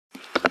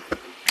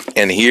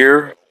And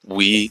here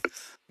we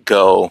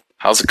go.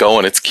 How's it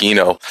going? It's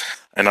Kino.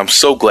 And I'm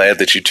so glad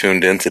that you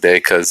tuned in today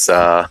because,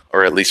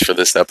 or at least for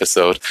this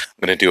episode,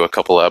 I'm going to do a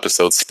couple of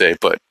episodes today,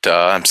 but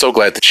I'm so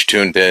glad that you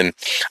tuned in.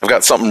 I've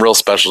got something real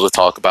special to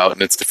talk about,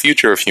 and it's the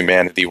future of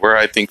humanity, where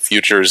I think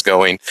future is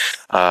going,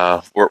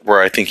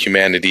 where I think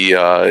humanity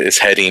is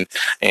heading,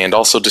 and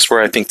also just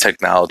where I think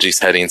technology is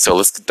heading. So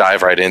let's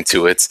dive right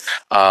into it.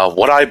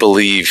 What I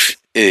believe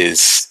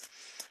is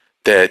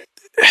that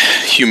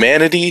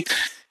humanity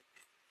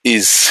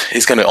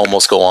is going to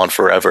almost go on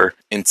forever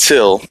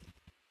until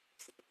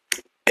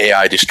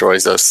AI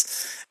destroys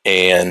us.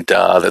 And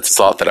that's a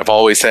thought that I've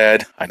always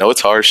had. I know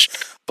it's harsh,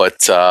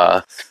 but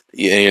a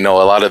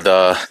lot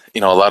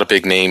of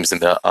big names in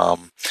the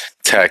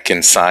tech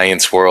and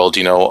science world,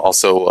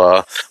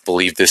 also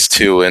believe this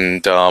too.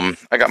 And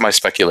I got my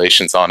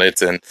speculations on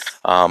it. And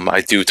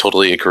I do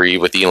totally agree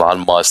with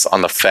Elon Musk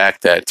on the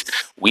fact that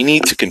we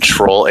need to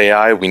control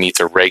AI. We need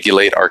to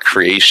regulate our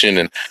creation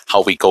and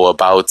how we go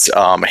about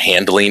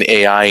handling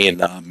AI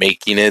and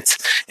making it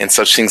and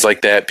such things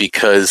like that,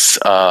 because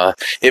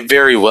it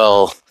very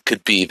well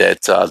could be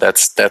that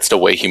that's the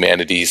way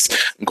humanity's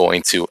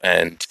going to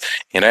end.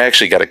 And I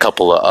actually got a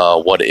couple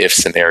of what if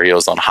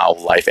scenarios on how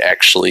life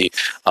actually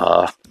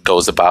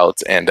goes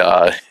about and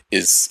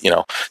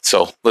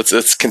so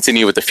let's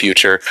continue with the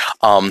future.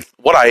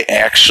 What I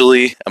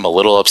actually am a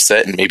little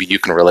upset, and maybe you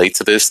can relate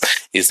to this,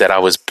 is that I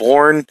was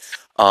born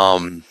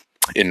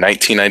in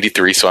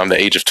 1993, so I'm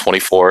the age of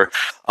 24.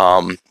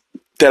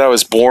 That I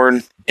was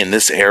born in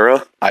this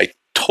era. I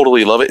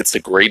totally love it. It's the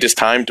greatest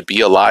time to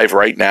be alive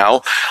right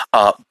now.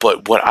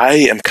 But what I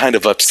am kind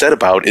of upset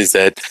about is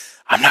that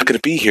I'm not going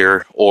to be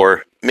here,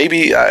 or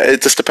maybe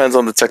it just depends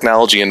on the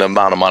technology and the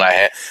amount of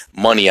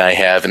money I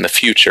have in the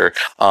future,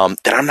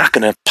 that I'm not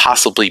going to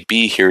possibly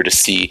be here to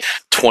see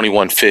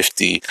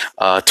 2150,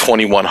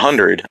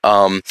 2100.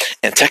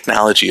 And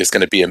technology is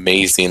going to be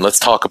amazing. Let's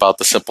talk about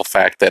the simple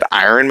fact that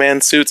Iron Man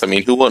suits, I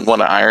mean, who wouldn't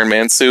want an Iron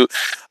Man suit?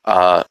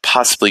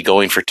 Possibly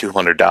going for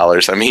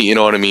 $200. I mean, you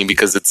know what I mean?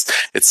 Because it's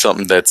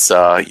something that's,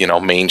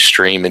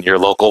 mainstream in your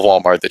local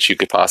Walmart that you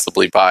could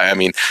possibly buy. I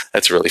mean,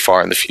 that's really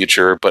far in the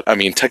future, but I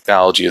mean,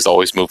 technology is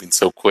always moving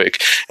so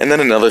quick. And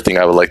then another thing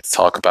I would like to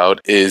talk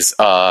about is,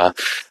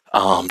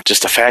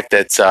 just the fact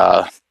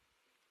that,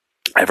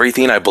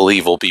 everything I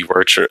believe will be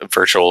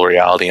virtual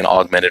reality and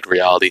augmented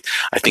reality.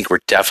 I think we're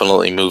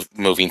definitely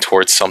moving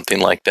towards something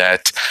like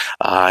that.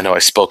 I know I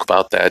spoke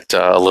about that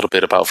a little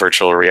bit about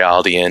virtual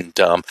reality and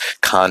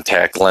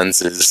contact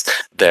lenses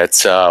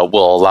that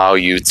will allow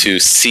you to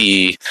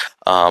see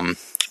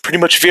pretty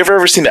much, if you've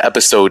ever seen the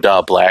episode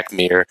Black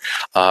Mirror,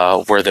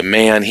 where the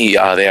man,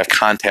 they have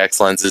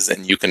contact lenses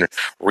and you can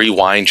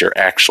rewind your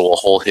actual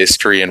whole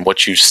history and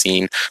what you've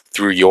seen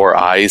through your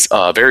eyes.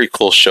 Very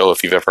cool show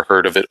if you've ever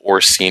heard of it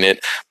or seen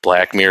it.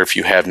 Black Mirror, if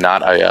you have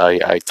not,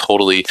 I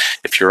totally,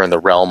 if you're in the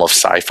realm of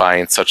sci-fi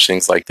and such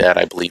things like that,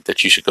 I believe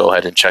that you should go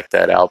ahead and check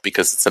that out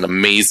because it's an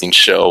amazing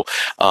show.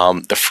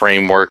 The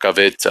framework of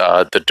it,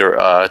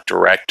 the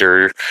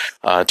directors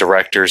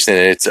in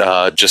it,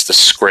 just the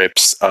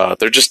scripts,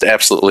 they're just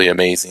absolutely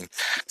amazing.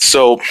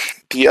 So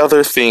the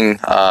other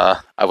thing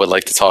I would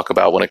like to talk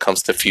about when it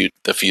comes to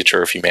the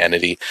future of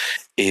humanity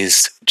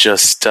is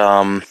just,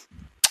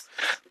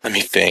 let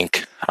me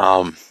think,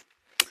 kind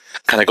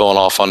of going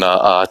off on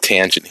a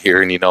tangent here.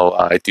 And,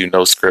 I do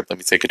no script. Let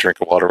me take a drink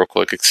of water real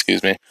quick.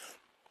 Excuse me.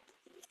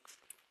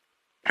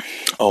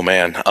 Oh,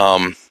 man.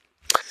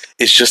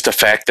 It's just the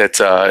fact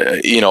that,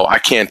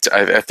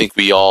 I think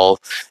we all,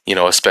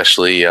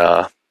 especially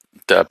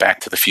the Back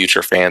to the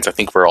Future fans, I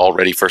think we're all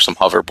ready for some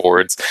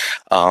hoverboards,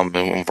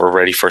 and we're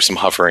ready for some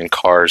hovering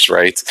cars,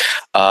 right?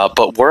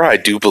 But where I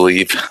do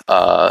believe,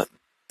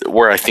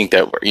 where I think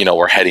that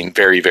we're heading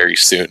very, very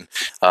soon,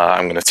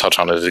 I'm going to touch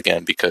on it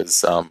again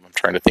because I'm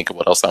trying to think of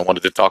what else I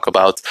wanted to talk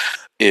about,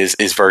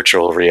 is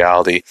virtual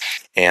reality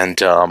and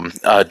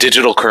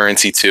digital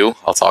currency too.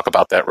 I'll talk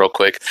about that real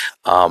quick.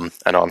 I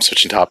know I'm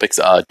switching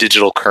topics.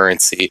 Digital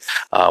currency,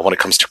 when it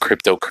comes to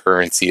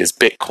cryptocurrency, is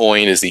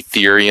Bitcoin, is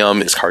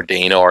Ethereum, is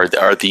Cardano,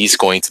 are these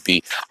going to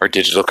be our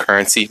digital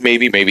currency?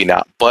 Maybe, maybe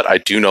not. But I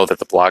do know that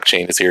the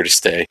blockchain is here to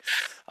stay,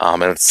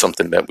 and it's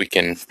something that we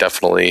can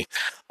definitely,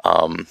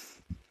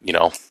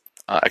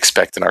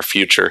 expect in our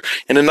future.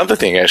 And another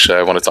thing, actually,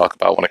 I want to talk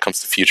about when it comes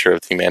to the future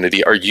of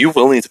humanity: are you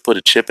willing to put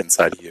a chip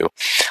inside of you?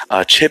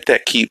 A chip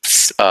that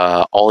keeps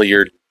all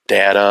your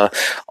data,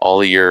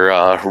 all your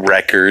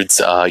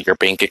records, your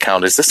bank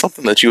account. Is this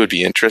something that you would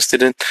be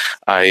interested in?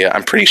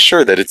 I'm pretty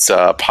sure that it's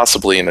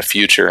possibly in the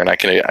future, and I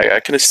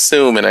can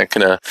assume, and I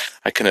can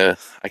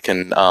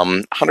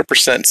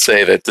 100%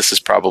 say that this is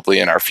probably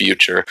in our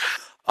future.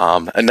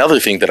 Another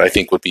thing that I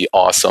think would be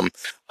awesome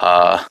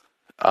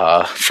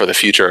for the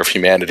future of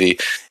humanity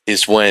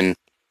is when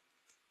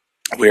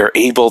we are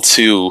able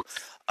to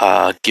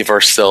give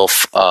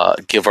ourselves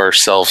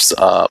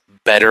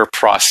better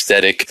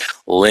prosthetic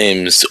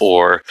limbs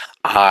or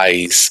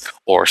eyes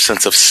or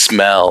sense of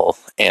smell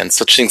and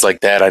such things like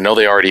that. I know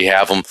they already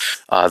have them.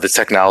 The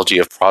technology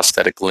of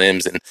prosthetic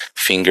limbs and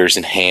fingers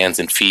and hands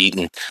and feet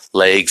and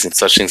legs and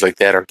such things like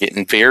that are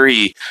getting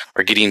very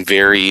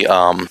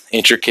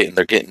intricate, and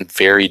they're getting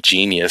very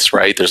genius.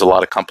 Right? There's a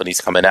lot of companies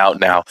coming out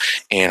now,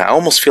 and I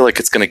almost feel like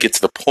it's going to get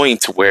to the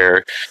point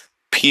where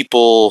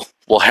people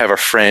will have a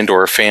friend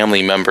or a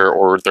family member,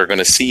 or they're going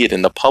to see it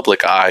in the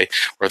public eye,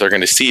 or they're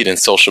going to see it in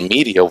social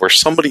media, where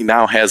somebody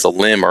now has a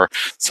limb or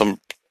some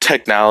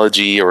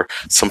technology or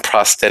some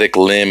prosthetic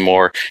limb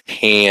or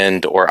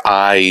hand or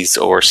eyes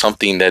or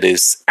something that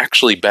is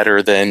actually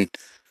better than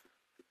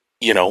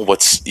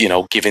what's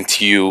given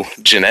to you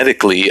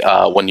genetically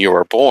when you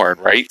were born,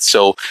 right?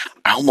 So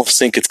I almost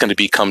think it's going to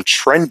become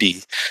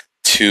trendy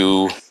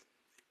to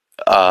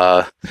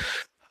uh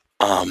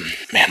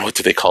man, what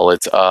do they call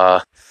it,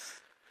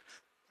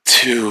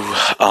 to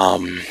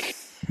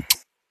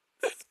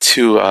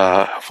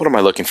what am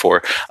I looking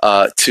for?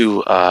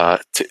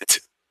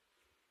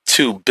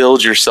 To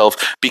build yourself,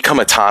 become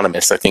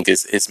autonomous, I think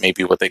is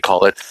maybe what they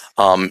call it,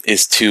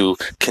 is to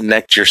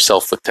connect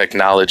yourself with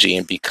technology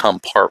and become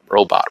part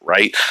robot,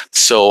 right?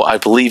 So I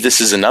believe this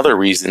is another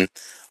reason,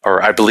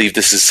 or I believe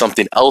this is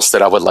something else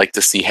that I would like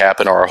to see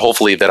happen, or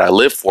hopefully that I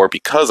live for,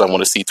 because I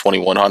want to see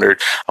 2100,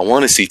 I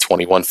want to see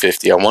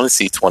 2150, I want to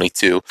see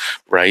 22,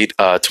 right?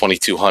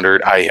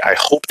 2200. I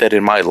hope that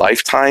in my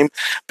lifetime,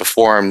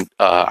 before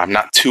I'm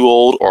not too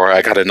old, or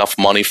I got enough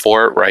money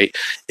for it, right,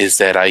 is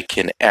that I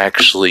can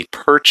actually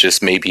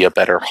purchase maybe a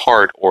better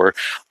heart, or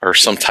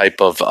some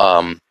type of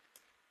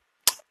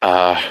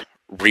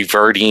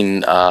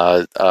reverting,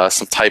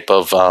 some type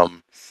of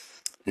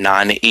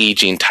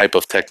non-aging type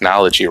of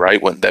technology,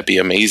 right? Wouldn't that be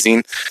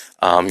amazing?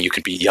 You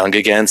could be young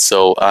again.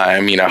 So, I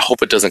mean, I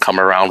hope it doesn't come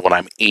around when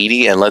I'm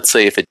 80. And let's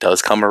say if it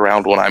does come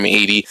around when I'm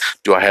 80,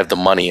 do I have the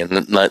money?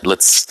 And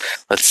let's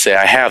say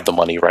I have the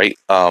money, right?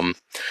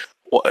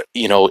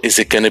 Is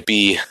it going to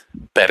be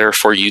better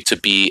for you to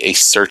be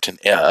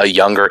a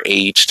younger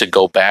age to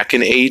go back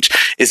in age?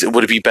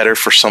 Would it be better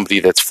for somebody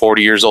that's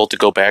 40 years old to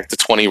go back to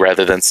 20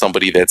 rather than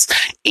somebody that's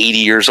 80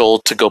 years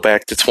old to go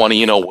back to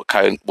 20? What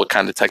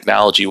kind of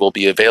technology will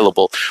be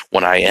available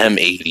when I am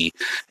 80?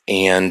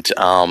 And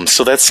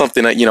so that's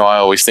something that I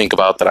always think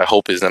about, that I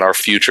hope is in our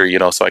future,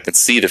 so I can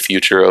see the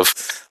future of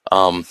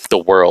the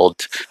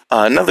world.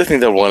 Another thing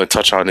that I want to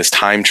touch on is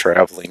time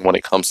traveling when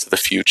it comes to the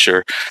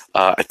future.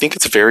 I think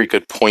it's a very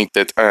good point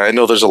that I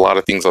know there's a lot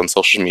of things on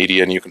social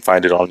media, and you can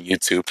find it on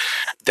YouTube,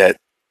 that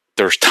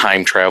there's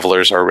time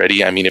travelers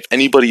already. I mean, if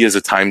anybody is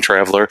a time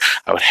traveler,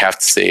 I would have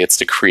to say it's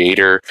the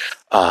creator.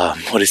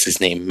 What is his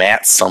name?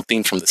 Matt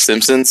something from The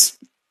Simpsons.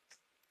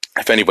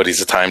 If anybody's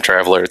a time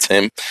traveler, it's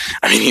him.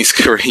 I mean, he's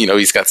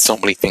got so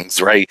many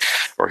things right,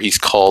 or he's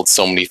called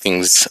so many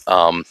things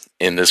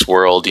in this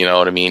world. You know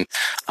what I mean?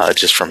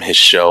 Just from his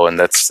show, and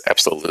that's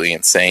absolutely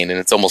insane, and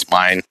it's almost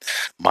mind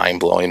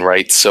blowing,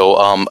 right? So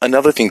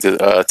another thing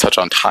to touch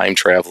on time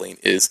traveling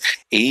is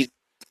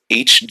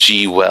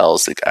H.G.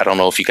 Wells. Like, I don't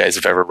know if you guys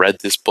have ever read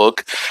this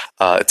book.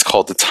 It's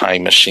called The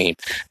Time Machine,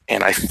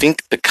 and I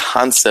think the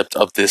concept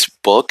of this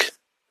book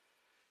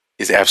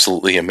is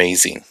absolutely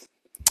amazing.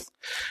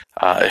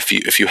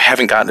 If you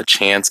haven't gotten a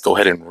chance, go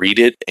ahead and read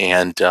it.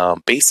 And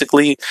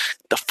basically,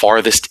 the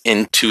farthest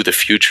into the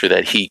future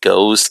that he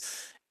goes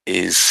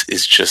is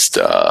just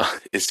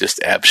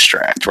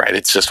abstract, right?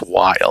 It's just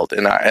wild,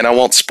 and I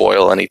won't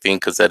spoil anything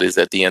because that is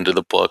at the end of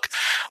the book.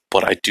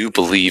 But I do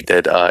believe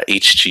that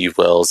H.G.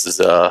 Wells is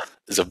a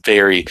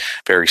very,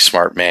 very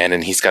smart man,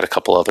 and he's got a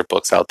couple other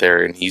books out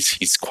there, and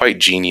he's quite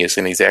genius,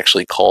 and he's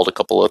actually called a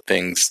couple of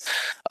things,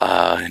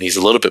 and he's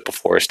a little bit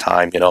before his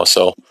time,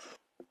 So.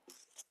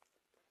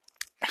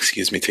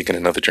 Excuse me, taking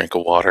another drink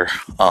of water.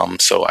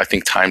 So I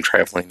think time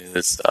traveling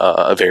is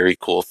a very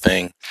cool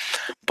thing.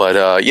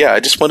 But yeah, I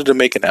just wanted to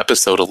make an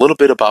episode a little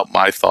bit about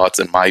my thoughts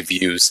and my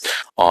views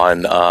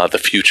on the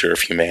future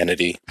of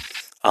humanity.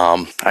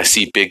 I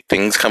see big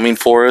things coming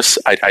for us.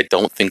 I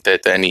don't think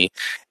that any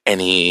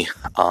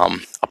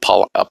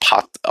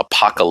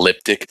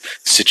apocalyptic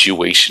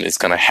situation is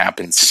going to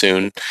happen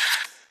soon.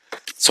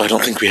 So I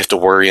don't think we have to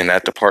worry in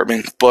that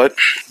department. But,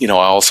 I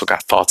also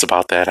got thoughts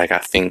about that. I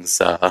got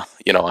things,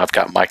 I've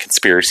got my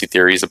conspiracy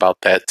theories about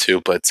that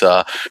too. But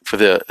for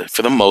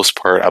the most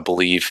part, I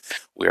believe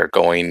we are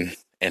going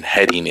and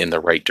heading in the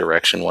right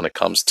direction when it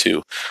comes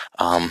to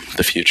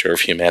the future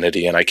of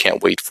humanity. And I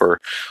can't wait for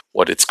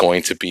what it's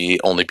going to be,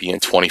 only be in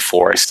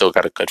 24. I still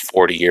got a good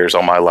 40 years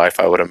on my life,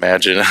 I would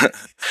imagine.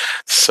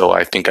 So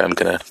I think I'm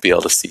going to be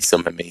able to see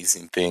some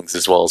amazing things,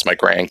 as well as my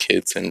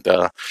grandkids, and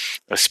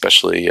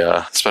especially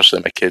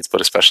my kids,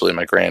 but especially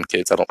my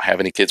grandkids. I don't have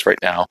any kids right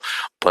now,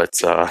 but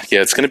yeah,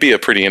 it's going to be a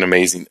pretty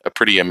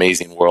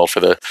amazing world for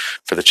the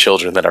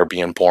children that are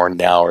being born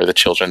now, or the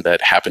children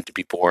that happen to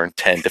be born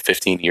 10 to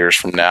 15 years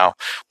from now.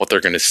 What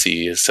they're going to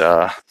see is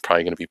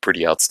probably going to be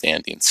pretty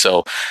outstanding.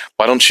 So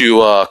why don't you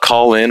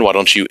call in? Why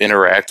don't you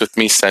interact with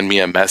me? Send me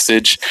a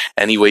message.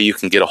 Any way you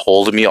can get a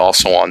hold of me.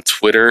 Also on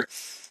Twitter,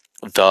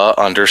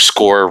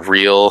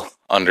 _real_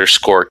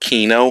 underscore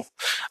Kino.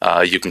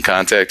 You can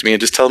contact me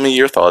and just tell me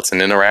your thoughts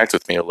and interact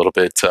with me a little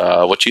bit,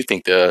 what you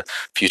think the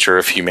future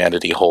of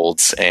humanity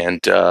holds.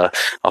 And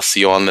I'll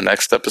see you on the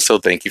next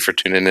episode. Thank you for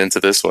tuning into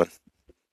this one.